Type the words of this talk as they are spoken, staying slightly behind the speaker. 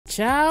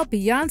Child,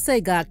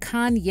 Beyonce got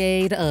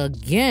Kanye'd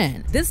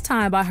again, this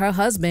time by her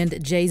husband,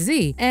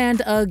 Jay-Z,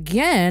 and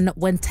again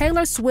when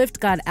Taylor Swift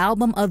got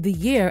Album of the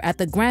Year at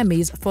the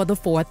Grammys for the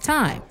 4th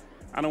time.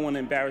 I don't want to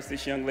embarrass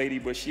this young lady,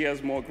 but she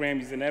has more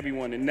Grammys than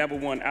everyone and never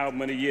won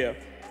Album of the Year.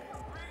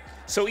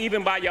 So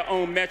even by your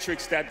own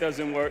metrics, that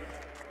doesn't work.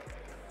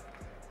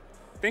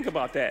 Think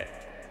about that.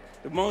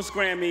 The most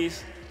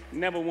Grammys,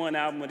 never won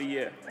Album of the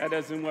Year. That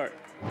doesn't work.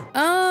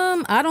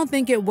 I don't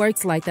think it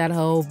works like that,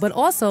 Hov. But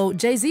also,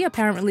 Jay-Z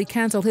apparently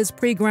canceled his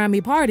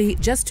pre-Grammy party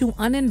just to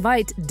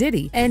uninvite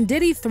Diddy, and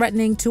Diddy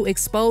threatening to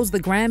expose the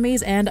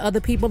Grammys and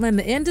other people in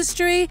the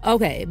industry.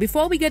 Okay,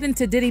 before we get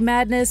into Diddy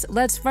madness,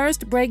 let's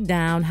first break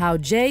down how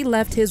Jay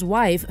left his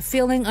wife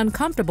feeling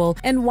uncomfortable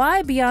and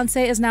why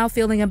Beyonce is now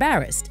feeling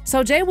embarrassed.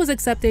 So Jay was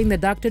accepting the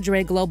Dr.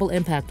 Dre Global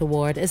Impact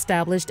Award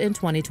established in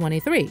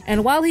 2023,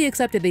 and while he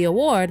accepted the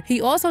award,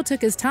 he also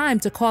took his time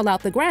to call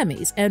out the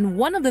Grammys, and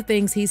one of the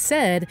things he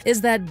said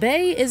is that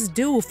Bey is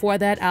due for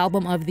that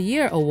Album of the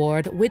Year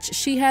award, which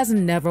she has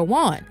never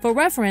won. For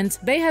reference,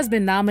 Bey has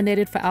been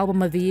nominated for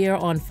Album of the Year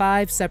on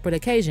 5 separate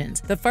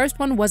occasions. The first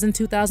one was in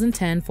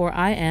 2010 for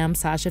I Am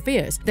Sasha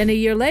Fierce, then a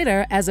year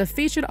later as a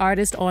featured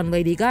artist on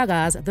Lady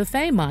Gaga's The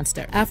Fame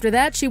Monster. After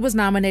that, she was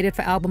nominated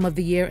for Album of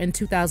the Year in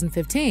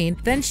 2015,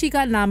 then she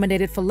got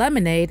nominated for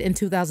Lemonade in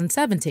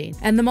 2017,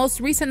 and the most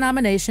recent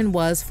nomination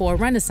was for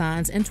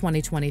Renaissance in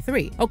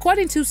 2023.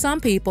 According to some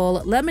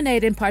people,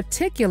 Lemonade in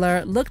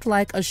particular looked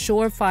like a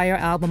surefire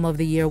Album of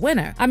the Year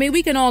winner. I mean,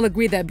 we can all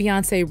agree that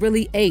Beyonce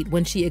really ate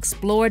when she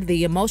explored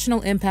the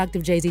emotional impact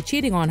of Jay-Z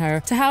cheating on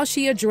her to how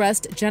she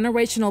addressed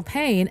generational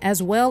pain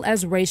as well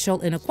as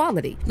racial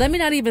inequality. Let me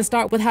not even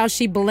start with how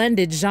she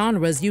blended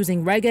genres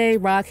using reggae,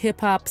 rock,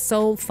 hip-hop,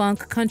 soul,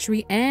 funk,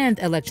 country, and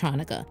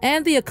electronica.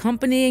 And the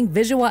accompanying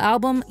visual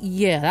album,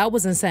 yeah, that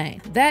was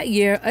insane. That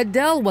year,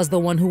 Adele was the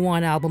one who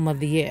won Album of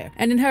the Year.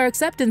 And in her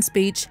acceptance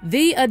speech,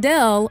 the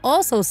Adele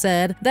also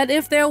said that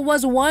if there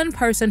was one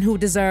person who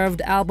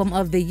deserved Album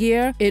of the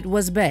Year, it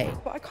was Bey.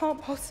 But I can't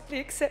possibly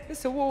accept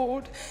this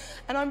award,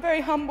 and I'm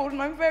very humbled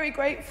and I'm very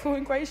grateful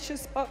and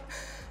gracious, but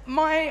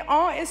my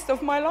artist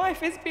of my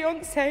life is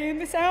Beyonce, and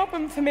this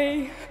album for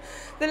me,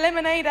 the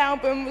Lemonade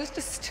album, was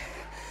just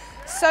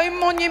so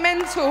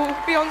monumental,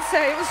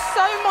 Beyonce. It was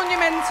so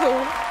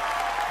monumental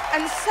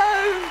and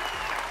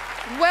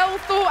so well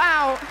thought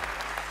out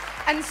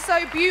and so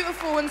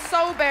beautiful and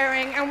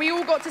soul-bearing, and we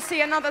all got to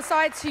see another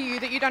side to you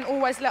that you don't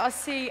always let us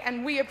see,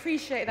 and we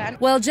appreciate that.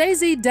 Well,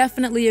 Jay-Z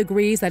definitely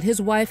agrees that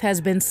his wife has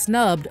been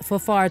snubbed for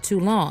far too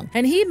long,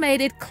 and he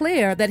made it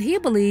clear that he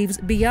believes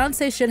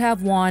Beyonce should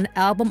have won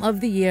Album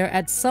of the Year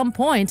at some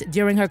point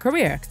during her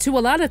career. To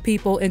a lot of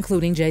people,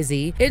 including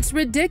Jay-Z, it's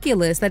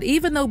ridiculous that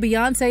even though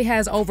Beyonce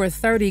has over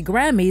 30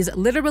 Grammys,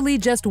 literally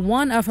just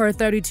one of her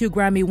 32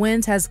 Grammy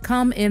wins has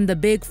come in the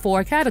Big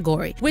Four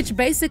category, which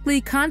basically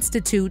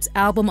constitutes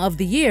Album of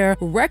the Year,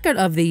 Record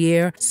of the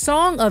Year,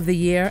 Song of the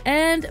Year,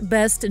 and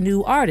Best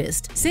New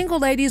Artist. Single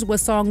Ladies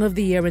was Song of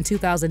the Year in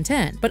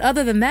 2010, but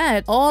other than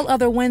that, all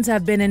other wins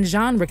have been in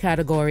genre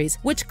categories,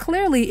 which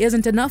clearly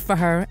isn't enough for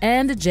her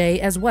and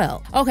Jay as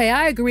well. Okay,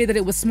 I agree that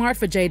it was smart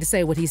for Jay to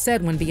say what he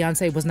said when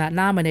Beyonce was not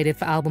nominated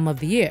for Album of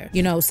the Year,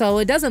 you know, so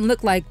it doesn't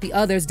look like the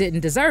others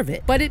didn't deserve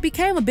it. But it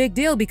became a big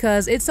deal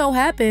because it so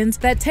happens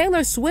that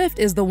Taylor Swift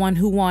is the one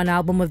who won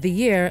Album of the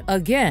Year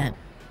again.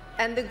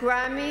 And the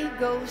Grammy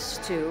goes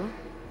to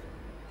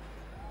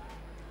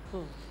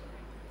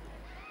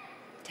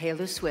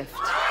Taylor Swift.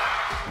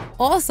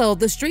 Also,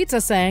 the streets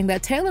are saying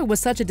that Taylor was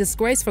such a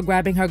disgrace for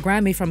grabbing her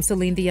Grammy from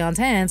Celine Dion's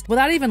hands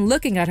without even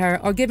looking at her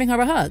or giving her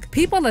a hug.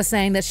 People are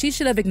saying that she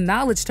should have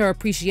acknowledged her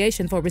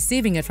appreciation for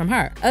receiving it from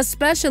her,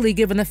 especially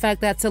given the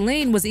fact that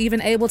Celine was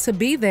even able to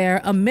be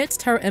there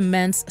amidst her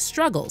immense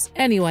struggles.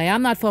 Anyway,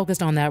 I'm not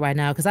focused on that right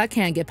now because I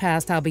can't get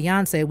past how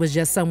Beyonce was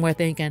just somewhere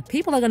thinking,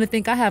 people are going to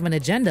think I have an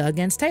agenda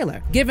against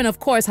Taylor. Given, of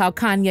course, how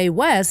Kanye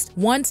West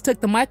once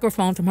took the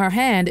microphone from her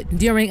hand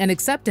during an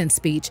acceptance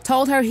speech,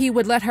 told her he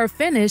would let her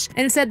finish,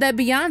 and said that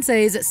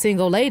Beyonce's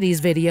Single Ladies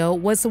video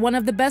was one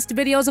of the best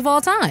videos of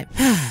all time.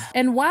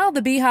 And while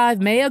the Beehive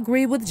may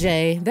agree with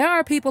Jay, there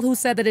are people who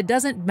said that it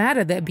doesn't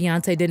matter that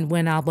Beyonce didn't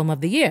win Album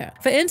of the Year.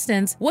 For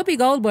instance, Whoopi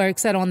Goldberg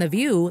said on The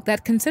View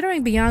that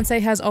considering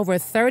Beyonce has over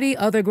 30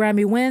 other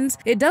Grammy wins,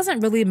 it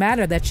doesn't really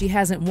matter that she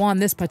hasn't won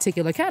this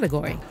particular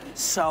category.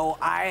 So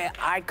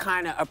I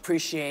kind of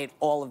appreciate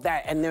all of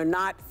that, and they're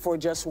not for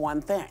just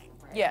one thing.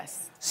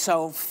 Yes.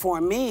 So for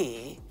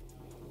me,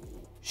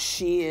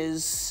 she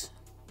is,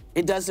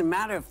 it doesn't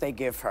matter if they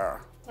give her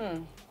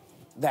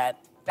that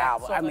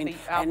album. I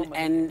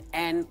mean,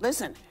 and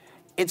listen,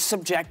 it's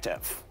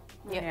subjective.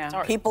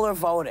 Yeah. People are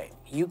voting.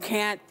 You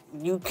can't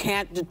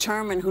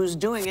determine who's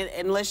doing it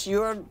unless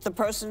you're the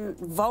person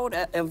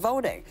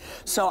voting.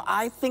 So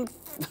I think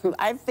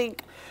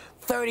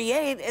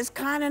 38 is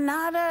kind of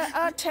not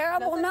a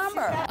terrible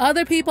number.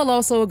 Other people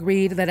also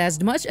agreed that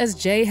as much as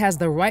Jay has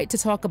the right to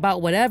talk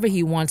about whatever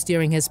he wants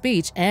during his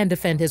speech and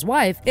defend his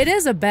wife, it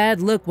is a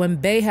bad look when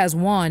Bey has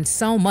won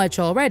so much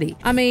already.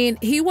 I mean,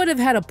 he would have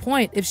had a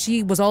point if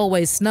she was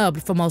always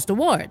snubbed for most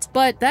awards,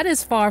 but that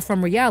is far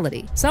from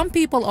reality. Some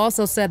people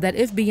also said that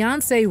if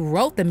Beyonce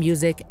wrote the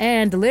music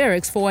and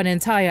lyrics for an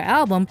entire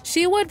album,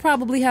 she would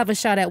probably have a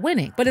shot at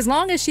winning. But as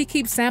long as she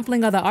keeps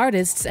sampling other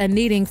artists and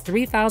needing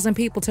 3,000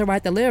 people to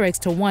write the lyrics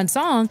to one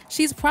song,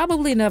 she's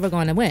probably never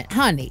going to win.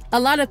 Honey, a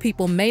lot of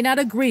people may not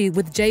agree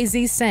with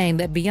Jay-Z saying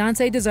that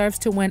Beyonce deserves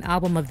to win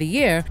Album of the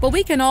Year, but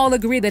we can all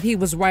agree that he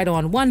was right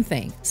on one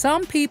thing.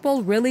 Some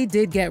people really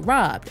did get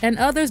robbed, and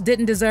others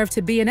didn't deserve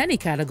to be in any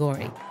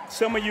category.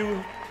 Some of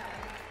you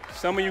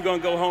gonna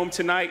go home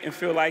tonight and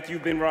feel like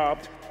you've been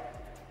robbed.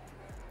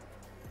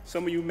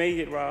 Some of you may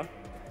get robbed.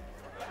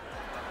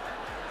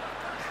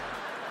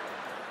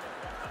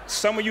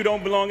 Some of you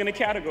don't belong in the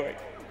category.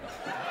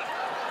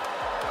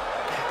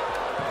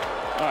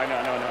 Oh,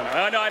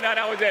 no,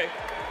 that was it.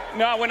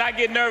 No, when I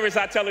get nervous,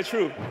 I tell the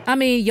truth. I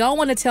mean, y'all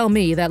want to tell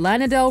me that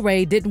Lana Del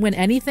Rey didn't win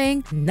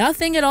anything?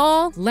 Nothing at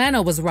all?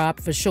 Lana was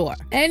robbed for sure.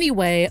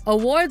 Anyway,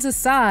 awards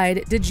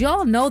aside, did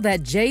y'all know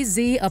that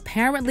Jay-Z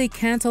apparently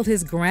canceled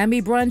his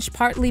Grammy brunch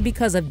partly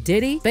because of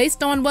Diddy?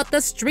 Based on what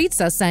the streets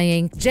are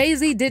saying,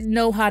 Jay-Z didn't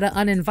know how to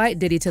uninvite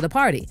Diddy to the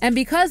party. And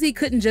because he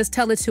couldn't just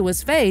tell it to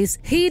his face,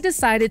 he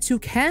decided to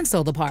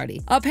cancel the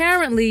party.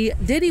 Apparently,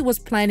 Diddy was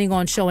planning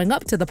on showing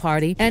up to the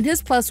party, and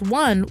his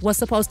 +1 was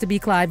supposed to be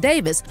Clive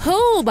Davis,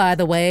 who, by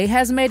the way,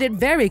 has made it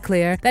very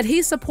clear that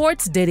he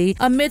supports Diddy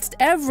amidst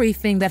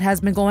everything that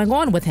has been going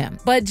on with him.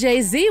 But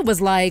Jay-Z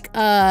was like,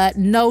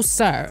 no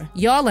sir,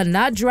 y'all are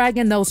not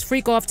dragging those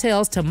freak-off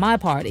tales to my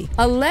party.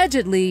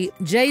 Allegedly,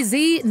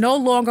 Jay-Z no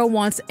longer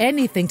wants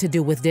anything to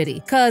do with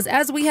Diddy, cause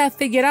as we have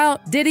figured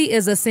out, Diddy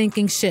is a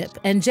sinking ship,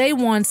 and Jay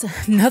wants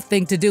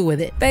nothing to do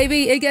with it.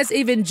 Baby, it gets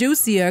even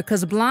juicier,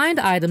 cause Blind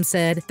Item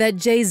said that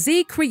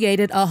Jay-Z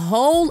created a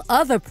whole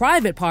other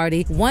private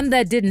party, one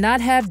that did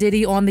not have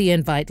Diddy on the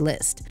invite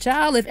list.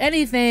 Child, if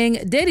anything,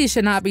 Diddy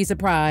should not be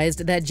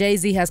surprised that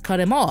Jay-Z has cut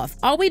him off.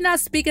 Are we not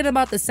speaking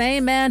about the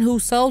same man who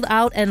sold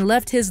out and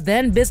left his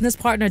then business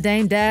partner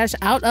Dame Dash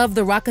out of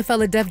the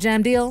Rockefeller Def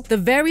Jam deal? The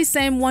very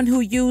same one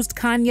who used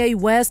Kanye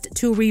West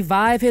to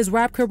revive his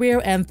rap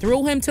career and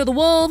threw him to the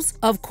wolves?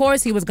 Of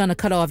course he was gonna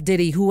cut off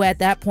Diddy, who at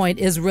that point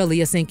is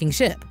really a sinking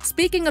ship.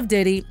 Speaking of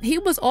Diddy, he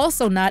was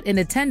also not in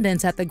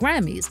attendance at the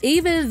Grammys,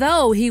 even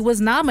though he was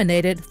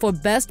nominated for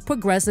Best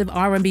Progressive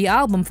R&B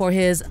Album for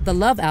his The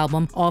Love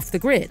album, Off the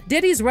Grid.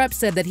 Diddy's rep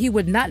said that he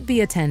would not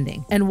be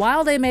attending, and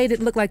while they made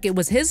it look like it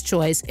was his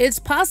choice, it's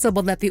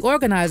possible that the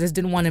organizers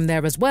didn't want him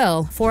there as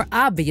well, for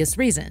obvious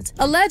reasons.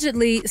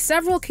 Allegedly,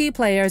 several key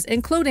players,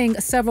 including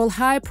several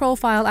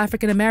high-profile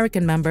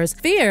African-American members,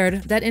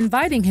 feared that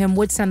inviting him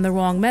would send the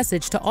wrong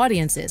message to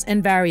audiences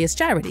and various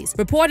charities.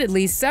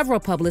 Reportedly, several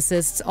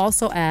publicists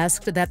also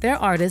asked that their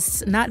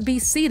artists not be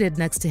seated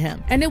next to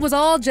him, and it was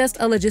all just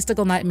a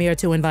logistical nightmare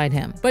to invite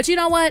him. But you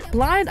know what?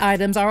 Blind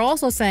Items are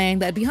also saying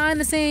that behind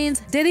the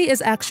scenes, Diddy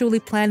is actually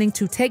planning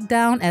to take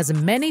down as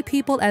many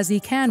people as he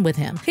can with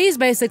him. He's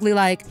basically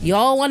like,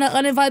 y'all want to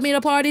uninvite me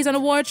to parties and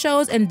award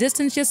shows and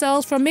distance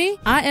yourselves from me?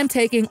 I am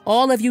taking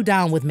all of you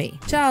down with me.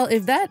 Child,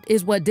 if that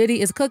is what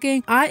Diddy is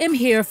cooking, I am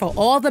here for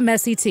all the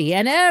messy tea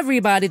and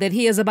everybody that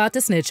he is about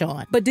to snitch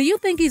on. But do you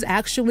think he's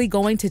actually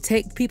going to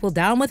take people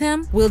down with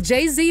him? Will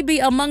Jay-Z be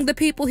among the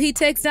people he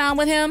takes down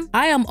with him?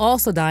 I am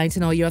also dying to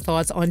know your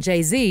thoughts on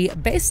Jay-Z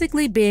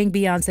basically being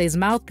Beyonce's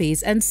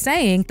mouthpiece and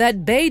saying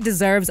that Bey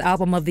deserves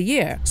Album of the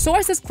Year.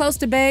 Sources close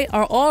to Bey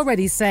are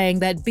already saying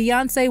that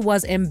Beyonce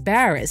was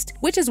embarrassed,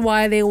 which is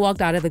why they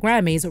walked out of the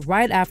Grammys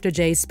right after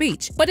Jay's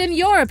speech. But in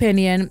your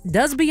opinion,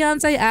 does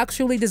Beyonce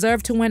actually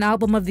deserve to win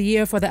Album of the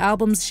Year for the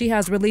albums she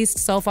has released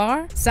so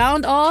far?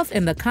 Sound off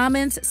in the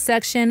comments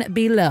section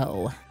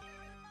below.